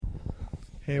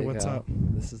Hey, what's up?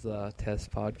 This is a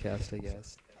test podcast, I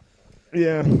guess.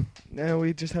 Yeah. Now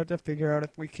we just have to figure out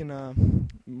if we can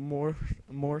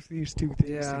morph these two things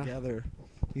Yeah. together.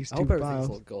 These I two hope everything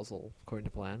files. goes according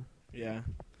to plan. Yeah.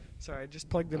 Sorry, I just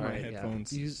plugged in my Alright, yeah.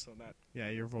 headphones. You- Yeah,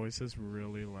 your voice is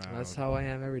really loud. That's how I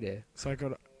am every day. So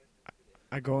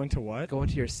I go into what? Go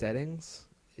into your settings.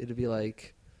 It'd be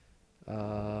like, I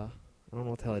don't know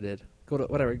what the hell I did. Go to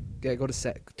whatever. Yeah, go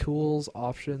to tools,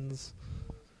 options,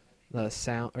 the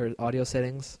sound or audio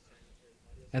settings,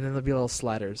 and then there'll be little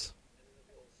sliders.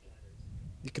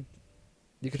 You could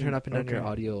turn up and down your Okay.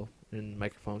 audio and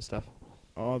microphone stuff.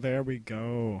 Oh, there we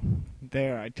go.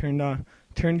 There, I turned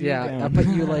you Yeah, down. I put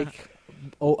you like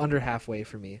under halfway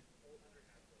for me.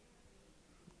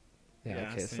 Yeah, Yeah,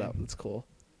 okay, so same. that's cool.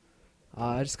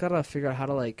 I just gotta figure out how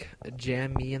to like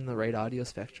jam me in the right audio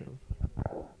spectrum.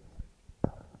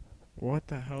 What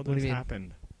the hell do you just mean?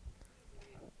 happened?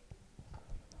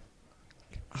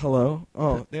 Hello?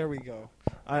 Oh, there we go.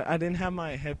 I didn't have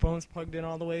my headphones plugged in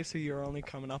all the way, so you're only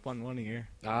coming up on one ear.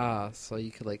 So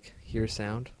you could like hear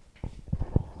sound.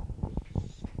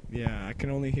 Yeah, I can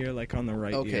only hear like on the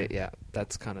right Okay, ear. yeah,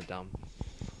 that's kind of dumb.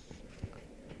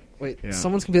 Wait, Yeah.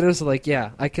 someone's computer is like,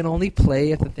 yeah, I can only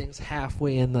play if the thing's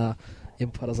halfway in the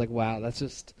input. I was like, wow, that's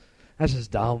just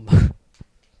dumb.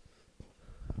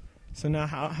 So now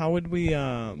how would we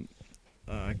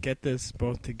get this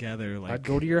both together? Like I'd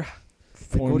go to your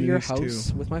form these house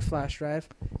two? with my flash drive,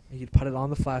 and you'd put it on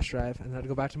the flash drive, and then I'd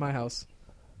go back to my house,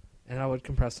 and I would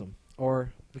compress them.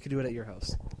 Or we could do it at your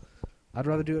house. I'd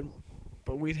rather do it.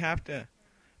 But we'd have to.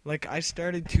 Like I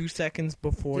started 2 seconds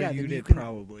before Yeah, you then you did. can-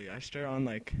 Probably I started on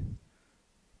like.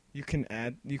 You can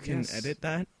Yes. edit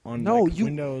that on No, like you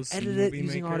Windows Edit it Movie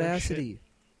using Maker Audacity.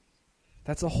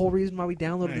 That's the whole reason why we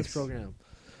downloaded Nice. this program.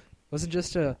 It wasn't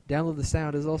just to download the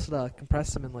sound; it was also to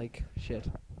compress them and like shit.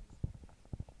 Shit.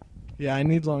 Yeah, I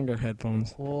need longer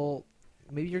headphones. Well,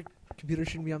 maybe your computer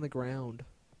shouldn't be on the ground.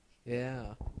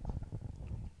 Yeah.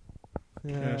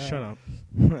 Yeah, shut up.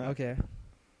 Okay.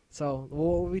 So,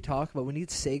 what would we talk about? We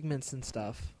need segments and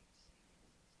stuff.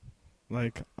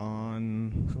 Like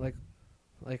on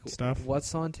Like stuff.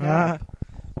 what's on Ah, tap?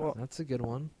 well, That's a good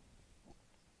one.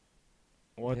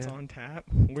 what's Yeah. on tap?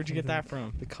 Where'd you get that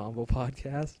from? The Combo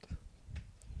Podcast.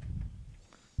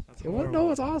 That's You want to know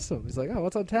what's awesome? He's like, oh,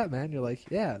 what's on tap, man? You're like,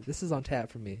 yeah, this is on tap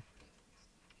for me.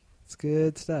 It's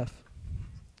good stuff.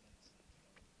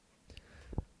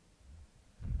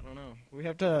 I don't know. We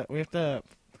have to.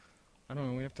 I don't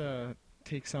know. We have to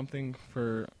take something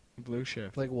for Blue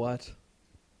Shift. Like what?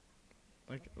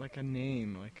 Like a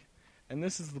name. Like, and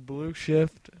this is the Blue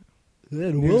Shift.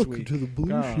 And welcome to the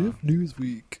Blue Shift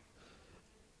Newsweek.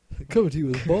 Coming to you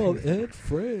with Bob and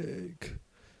Frank.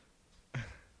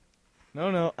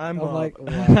 No, I'm Bob. like,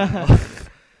 wow.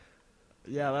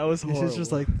 Yeah, that was horrible. He's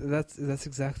just like, that's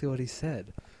exactly what he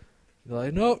said. You're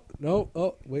like, no,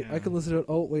 oh, wait, I Yeah. can listen to it.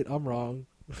 Oh, wait, I'm wrong.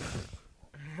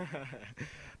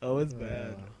 Oh, it's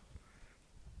bad.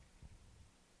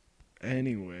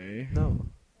 Anyway. No.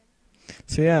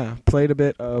 So yeah, played a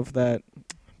bit of that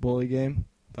bully game.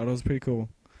 Thought it was pretty cool.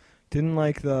 Didn't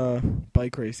like the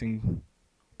bike racing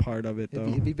part of it though.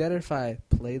 It'd be better if I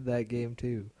played that game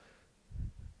too.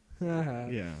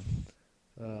 Yeah.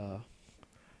 Uh,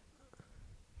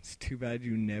 It's too bad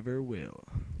you never will.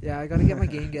 yeah, I gotta get my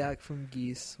game back from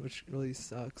Geese, which really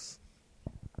sucks.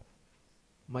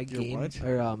 My Your game what?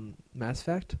 or Mass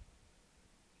Effect.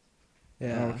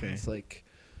 Yeah, Oh, okay. it's like,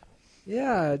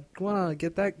 yeah, I wanna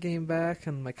get that game back,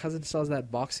 and my cousin still has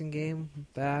that boxing game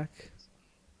back.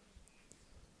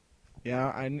 Yeah,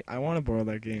 I want to borrow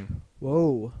that game.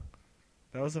 Whoa.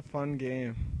 That was a fun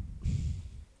game.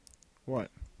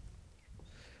 What?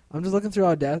 I'm just looking through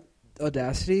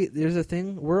Audacity. There's a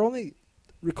thing. We're only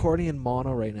recording in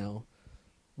mono right now.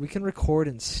 We can record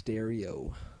in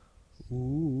stereo.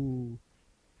 Ooh.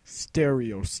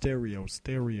 Stereo.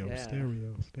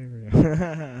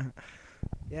 Yeah.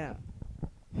 Yeah.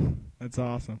 That's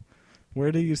awesome.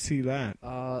 Where do you see that?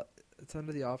 It's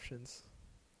under the options.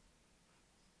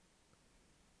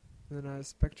 Then I have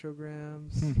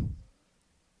spectrograms,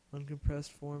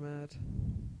 uncompressed format.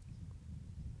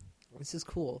 This is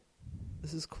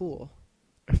cool.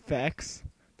 Effects.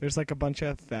 There's like a bunch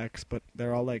of effects, but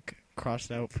they're all like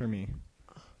crossed out for me.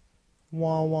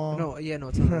 Wah wah. No,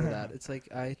 it's under that. It's like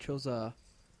I chose a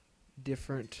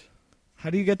different. How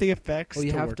do you get the effects? Well,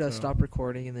 you have work, to though? stop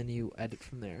recording and then you edit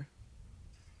from there.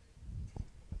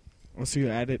 Oh, so you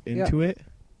add it into it?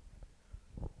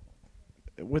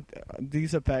 Would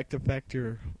these affect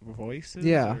your voices?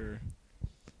 Yeah. Or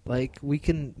Like we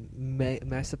can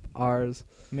mess up ours.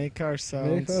 make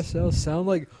ourselves Make ourselves sound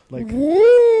like like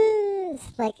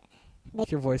Like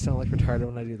Make your voice sound like retarded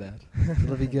when I do that.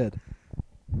 It'll be good.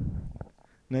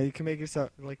 Now you can make yourself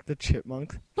like the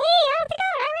chipmunks.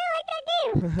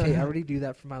 Okay, I already do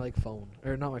that for my phone,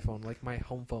 or not my phone, like my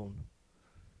home phone.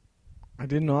 I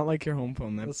did not like your home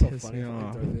phone. That That's so pissed funny. me Like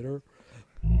off. Darth Vader.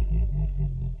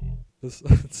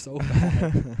 It's so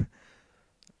bad.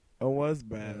 It was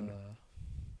bad. Uh,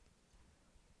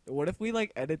 What if we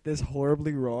like edit this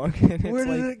horribly wrong and it's where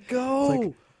did like it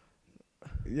go?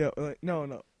 yeah,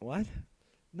 no, what?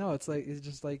 No, it's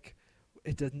just like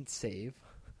it doesn't save.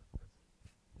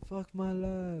 Fuck my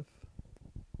life.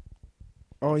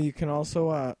 Oh, you can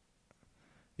also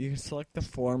you can select the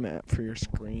format for your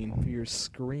screen. For your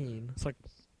screen. It's like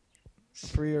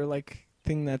for your like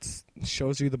thing that's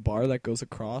shows you the bar that goes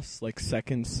across, like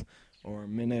seconds or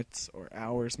minutes or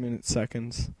hours, minutes,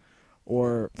 seconds,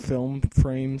 or film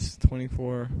frames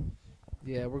 24.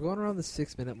 Yeah, we're going around the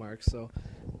 6-minute mark, so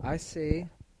I say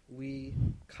we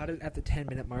cut it at the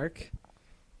 10-minute mark,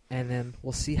 and then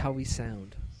we'll see how we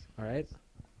sound. All right.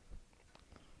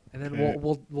 And then Okay.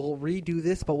 we'll redo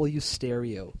this, but we'll use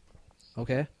stereo.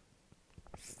 Okay.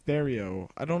 Stereo.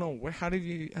 I don't know. How did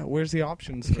you? Where's the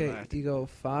options for Okay. that? You go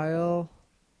file.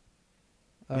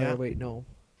 Yeah. Wait, no.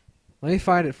 Let me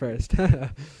find it first.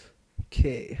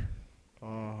 Okay.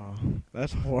 Oh,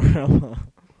 that's horrible.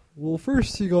 Well,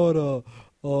 first you got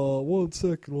 1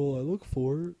 second while I look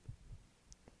for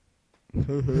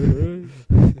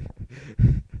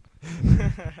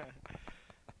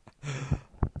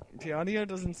The audio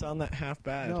doesn't sound that half it.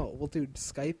 bad. No, well, dude,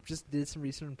 Skype just did some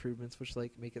recent improvements, which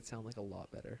make it sound like a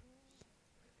lot better.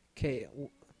 Okay.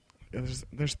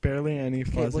 There's barely any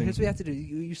Okay. fuzzing. Well, here's what you have to do.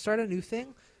 You start a new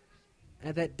thing,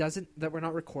 and that we're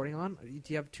not recording on. Do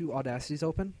you have 2 Audacities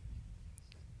open?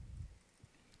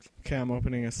 Okay, I'm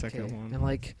opening a second Okay. one.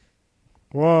 And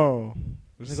Whoa.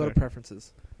 then go to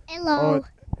preferences. Hello.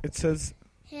 It says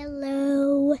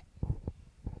Hello.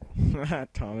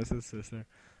 Thomas's sister.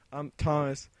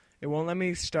 Thomas, it won't let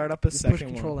me start up a Just push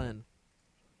second Control one. N.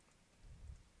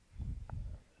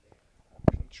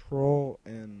 Control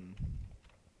N.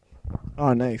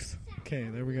 Oh, nice. Okay,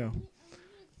 there we go.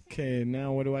 Okay,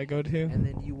 now what do I go to? And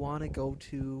then you want to go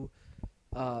to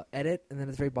edit, and then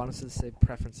at the very bottom it says say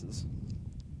preferences.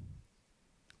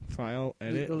 File,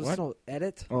 edit, You'll just what? know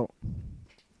edit,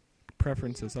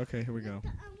 Preferences. Okay, here we go.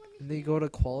 and then you go to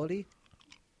quality.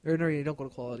 Or no, you don't go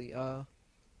to quality. You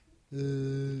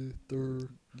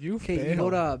Okay, you go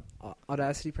to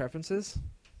Audacity preferences.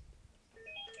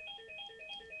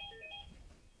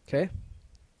 Okay.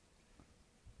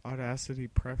 Audacity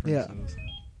preferences.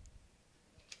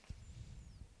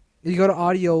 You go to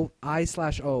audio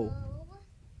I/O.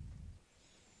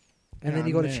 And Yeah, then you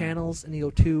I'm go to there. channels, and you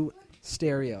go to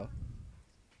stereo.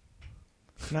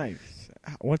 Nice.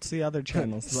 What's the other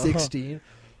channels? 16.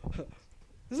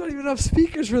 There's not even enough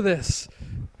speakers for this.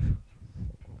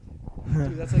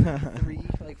 Dude, that's like 3,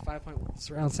 5.1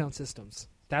 surround sound systems.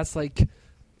 That's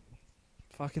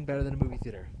fucking better than a movie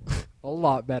theater. A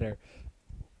lot better.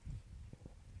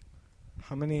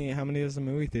 How many does the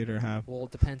movie theater have? Well,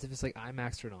 it depends if it's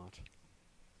IMAX or not.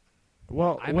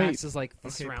 Well, IMAX wait. is the Okay,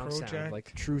 surround sound,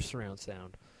 project. true surround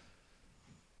sound.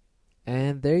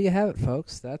 And there you have it,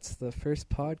 folks. That's the first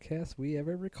podcast we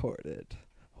ever recorded.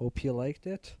 Hope you liked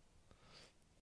it.